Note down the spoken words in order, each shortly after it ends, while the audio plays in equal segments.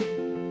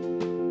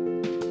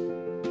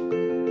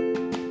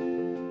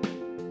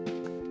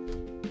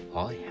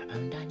Hi,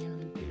 I'm Daniel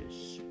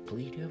Lucas.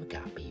 Please do have a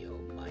copy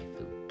of my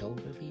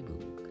photography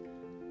book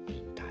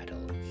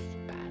entitled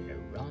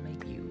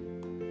Panoramic View,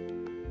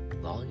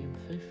 Volume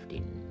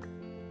 15,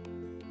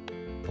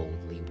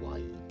 Boldly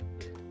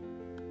White,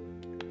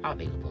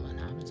 available on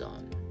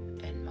Amazon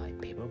in my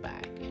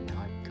paperback